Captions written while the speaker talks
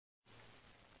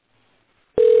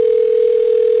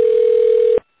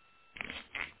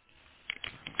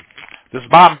This is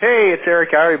Bob. Hey, it's Eric.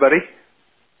 How are you, buddy?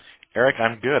 Eric,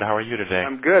 I'm good. How are you today?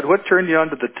 I'm good. What turned you on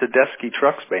to the Tedeschi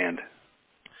Trucks Band?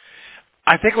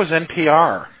 I think it was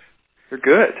NPR. You're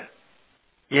good.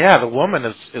 Yeah, the woman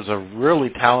is a really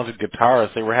talented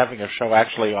guitarist. They were having a show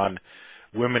actually on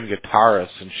women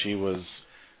guitarists, and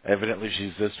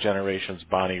she's this generation's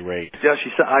Bonnie Raitt. Yeah,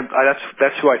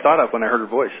 that's who I thought of when I heard her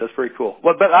voice. That's very cool.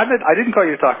 Well, but I didn't call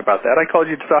you to talk about that. I called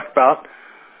you to talk about.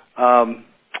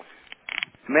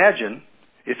 Imagine,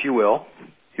 if you will,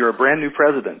 you're a brand new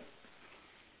president.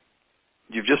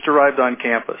 You've just arrived on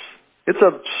campus. It's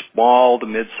a small to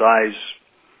mid-size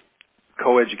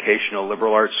coeducational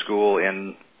liberal arts school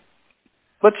in,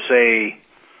 let's say,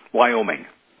 Wyoming.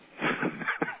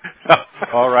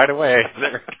 Oh, right away.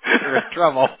 They're in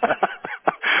trouble.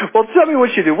 Well, tell me what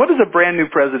you do. What does a brand new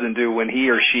president do when he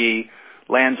or she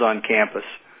lands on campus?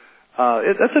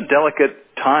 That's a delicate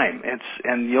time,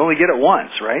 and you only get it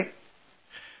once, right?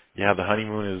 Yeah, the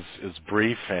honeymoon is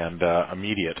brief and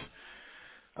immediate.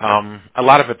 A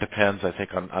lot of it depends, I think,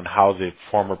 on how the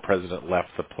former president left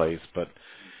the place, but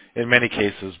in many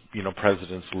cases,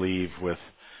 presidents leave with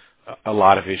a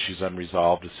lot of issues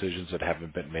unresolved, decisions that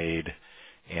haven't been made,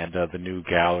 and the new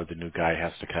gal or the new guy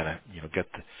has to kind of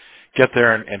get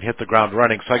there and hit the ground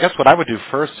running. So I guess what I would do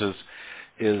first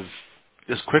is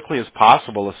as quickly as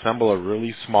possible assemble a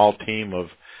really small team of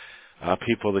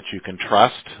people that you can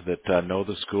trust, that know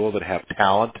the school, that have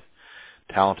talent.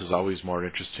 Talent is always more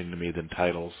interesting to me than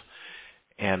titles.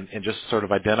 And just sort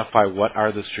of identify what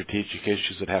are the strategic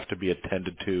issues that have to be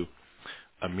attended to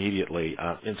immediately.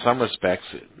 In some respects,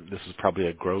 this is probably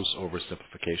a gross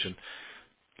oversimplification.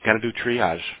 You got to do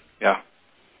triage. Yeah.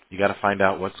 You got to find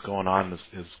out what's going on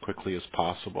as quickly as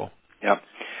possible. Yeah.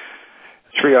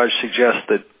 Triage suggests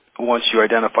that once you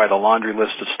identify the laundry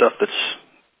list of stuff that's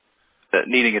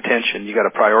needing attention, you got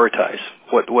to prioritize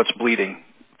what's bleeding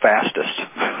fastest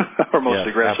or most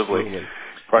aggressively. Absolutely.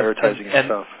 Prioritizing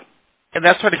stuff. And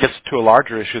that sort of gets to a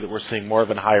larger issue that we're seeing more of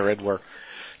in higher ed, where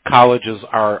colleges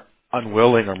are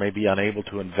unwilling or maybe unable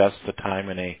to invest the time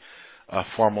in a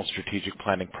formal strategic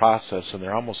planning process, and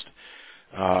they're almost,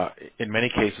 in many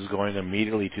cases, going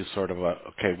immediately to sort of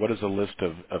what is a list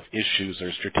of issues or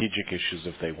strategic issues,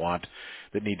 if they want,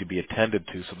 that need to be attended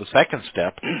to. So the second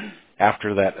step,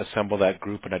 after that, assemble that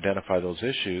group and identify those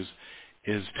issues,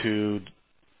 is to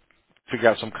figure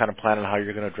out some kind of plan on how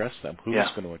you're going to address them, who's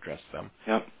going to address them.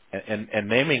 Yep. And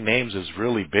naming names is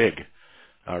really big,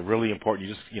 really important.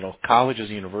 Colleges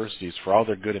and universities, for all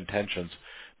their good intentions,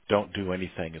 don't do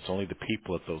anything. It's only the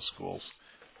people at those schools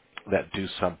that do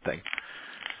something.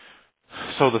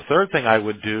 So the third thing I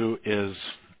would do is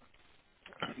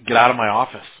get out of my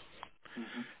office.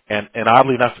 Mm-hmm. And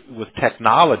oddly enough, with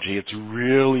technology, it's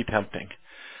really tempting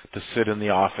to sit in the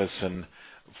office and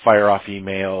fire off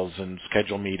emails and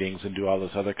schedule meetings and do all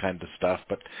this other kind of stuff.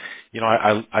 But,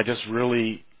 I just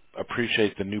really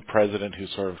appreciate the new president who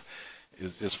sort of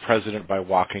is president by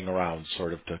walking around,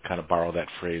 sort of, to kind of borrow that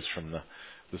phrase from the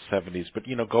 70s. But,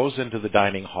 goes into the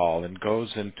dining hall and goes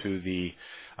into the,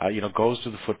 goes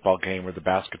to the football game or the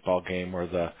basketball game or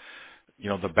the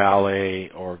ballet,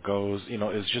 or goes,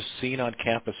 is just seen on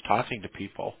campus talking to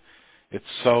people. It's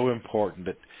so important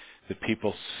that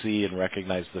people see and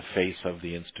recognize the face of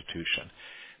the institution.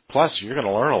 Plus, you're going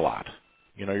to learn a lot.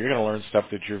 You're going to learn stuff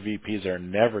that your VPs are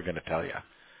never going to tell you.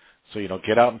 So,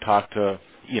 get out and talk to,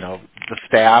 the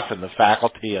staff and the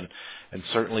faculty and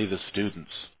certainly the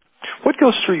students. What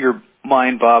goes through your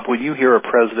mind, Bob, when you hear a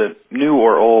president, new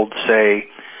or old, say,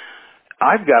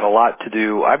 I've got a lot to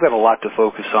do, I've got a lot to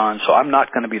focus on, so I'm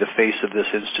not going to be the face of this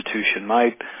institution.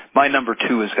 My number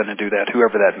two is going to do that,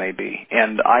 whoever that may be.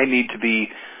 And I need to be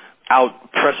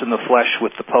out pressing the flesh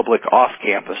with the public off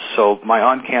campus. So my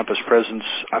on-campus presence,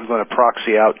 I'm going to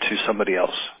proxy out to somebody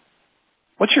else.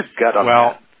 What's your gut on that?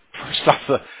 Well, first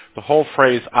off, the whole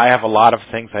phrase, I have a lot of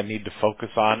things I need to focus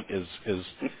on, is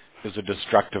a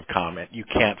destructive comment. You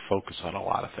can't focus on a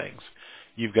lot of things.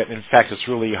 In fact, it's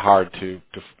really hard to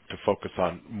focus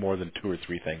on more than two or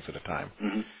three things at a time.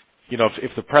 Mm-hmm.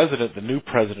 If the new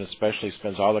president especially,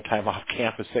 spends all the time off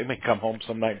campus, they may come home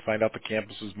some night and find out the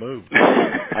campus has moved.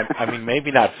 I mean,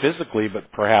 maybe not physically,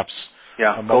 but perhaps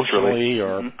emotionally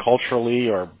or culturally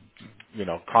or,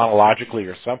 chronologically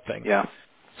or something. Yeah.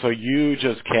 So you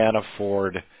just can't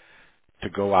afford to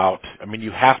go out. I mean,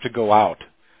 you have to go out,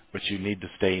 but you need to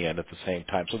stay in at the same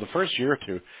time. So the first year or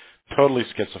two, totally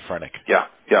schizophrenic. Yeah.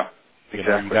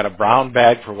 Exactly. You got a brown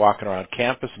bag for walking around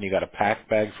campus, and you got a packed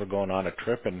bag for going on a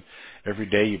trip, and every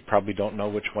day you probably don't know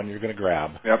which one you're going to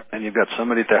grab. Yep, and you've got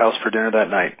somebody at the house for dinner that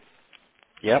night.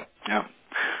 Yep. Yeah.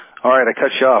 All right, I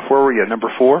cut you off. Where were you,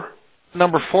 number 4?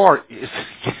 Number 4 is,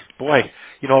 boy,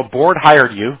 a board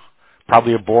hired you,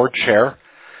 probably a board chair.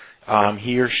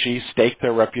 He or she staked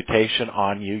their reputation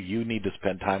on you. You need to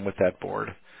spend time with that board.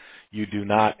 You do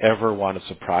not ever want to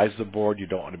surprise the board. You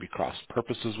don't want to be cross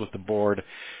purposes with the board.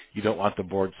 You don't want the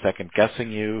board second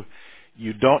guessing you.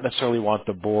 You don't necessarily want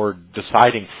the board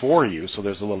deciding for you, so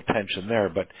there's a little tension there.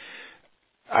 But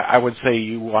I would say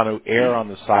you want to err on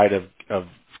the side of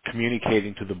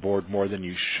communicating to the board more than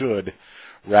you should,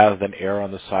 rather than err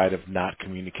on the side of not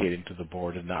communicating to the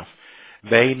board enough.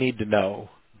 They need to know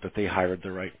that they hired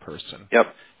the right person. Yep.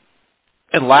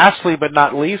 And lastly, but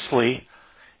not leastly,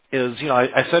 is,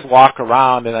 I said walk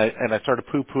around, and I sort of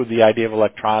poo-pooed the idea of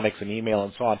electronics and email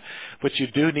and so on, but you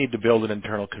do need to build an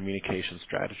internal communication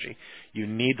strategy. You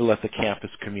need to let the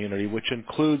campus community, which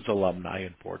includes alumni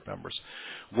and board members,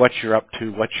 what you're up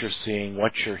to, what you're seeing,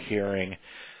 what you're hearing,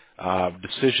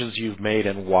 decisions you've made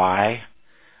and why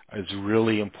is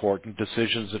really important.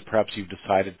 Decisions that perhaps you've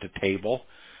decided to table,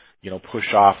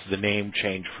 push off the name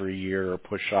change for a year, or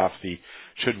push off the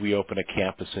should we open a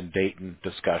campus in Dayton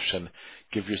discussion.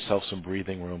 Give yourself some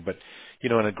breathing room. But,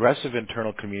 an aggressive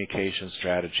internal communication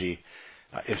strategy,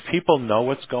 if people know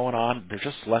what's going on, they're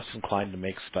just less inclined to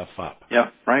make stuff up. Yeah,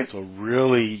 right. So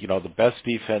really, the best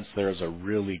defense there is a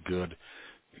really good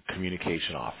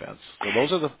communication offense. So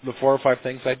those are the 4 or 5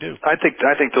 things I do. I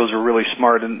think those are really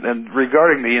smart. And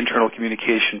regarding the internal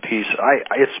communication piece,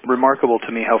 it's remarkable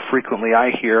to me how frequently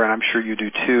I hear, and I'm sure you do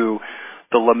too,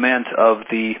 the lament of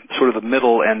the sort of the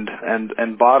middle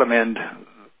and bottom end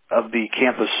of the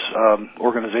campus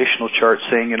organizational chart,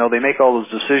 saying, they make all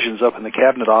those decisions up in the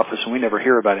cabinet office and we never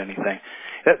hear about anything.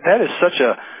 That is such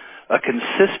a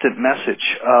consistent message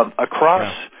across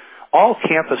all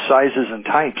campus sizes and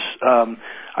types.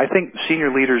 I think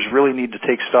senior leaders really need to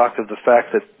take stock of the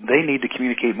fact that they need to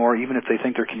communicate more, even if they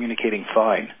think they're communicating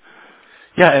fine.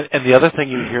 Yeah, and the other thing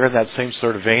you hear in that same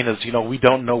sort of vein is, we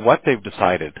don't know what they've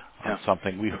decided on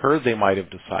something. We heard they might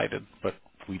have decided, but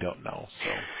we don't know.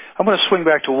 So I'm going to swing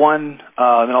back to one,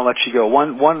 then I'll let you go.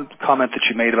 One comment that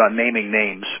you made about naming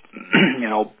names,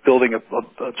 building a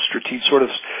strategic, sort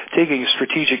of taking a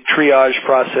strategic triage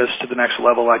process to the next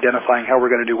level, identifying how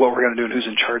we're going to do what we're going to do and who's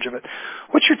in charge of it.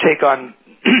 What's your take on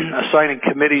assigning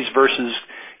committees versus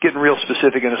getting real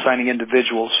specific and assigning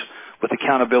individuals with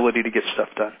accountability to get stuff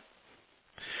done?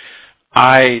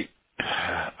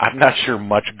 I'm not sure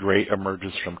much great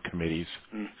emerges from committees.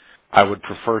 I would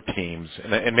prefer teams,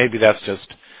 and maybe that's just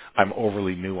I'm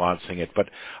overly nuancing it, but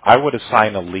I would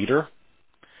assign a leader.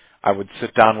 I would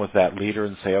sit down with that leader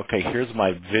and say, okay, here's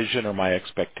my vision or my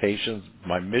expectations,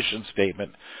 my mission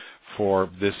statement for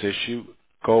this issue.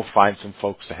 Go find some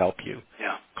folks to help you.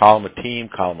 Yeah. Call them a team,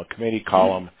 call them a committee,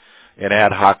 call them an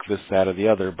ad hoc this, that, or the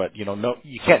other, but no,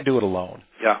 you can't do it alone.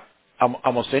 Yeah.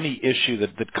 Almost any issue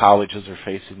that colleges are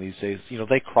facing these days,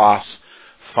 they cross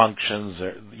functions.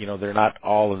 They're not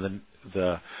all in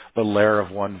the lair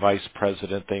of one vice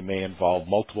president. They may involve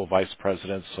multiple vice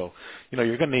presidents. So,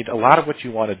 you're going to need a lot of what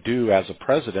you want to do as a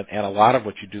president, and a lot of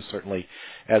what you do certainly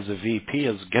as a VP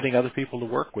is getting other people to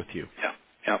work with you.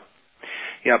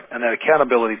 Yeah. And that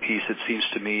accountability piece, it seems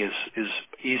to me, is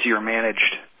easier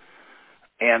managed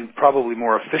and probably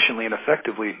more efficiently and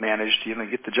effectively managed.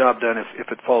 Get the job done if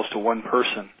it falls to one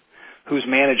person who's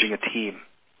managing a team,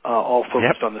 all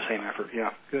focused on the same effort. Yeah,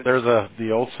 good. There's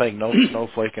the old saying, no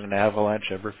snowflake in an avalanche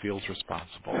ever feels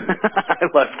responsible. I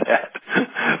love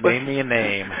that. Name me a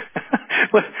name.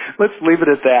 Let's leave it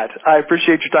at that. I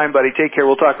appreciate your time, buddy. Take care.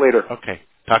 We'll talk later. Okay.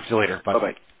 Talk to you later.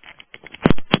 Bye-bye.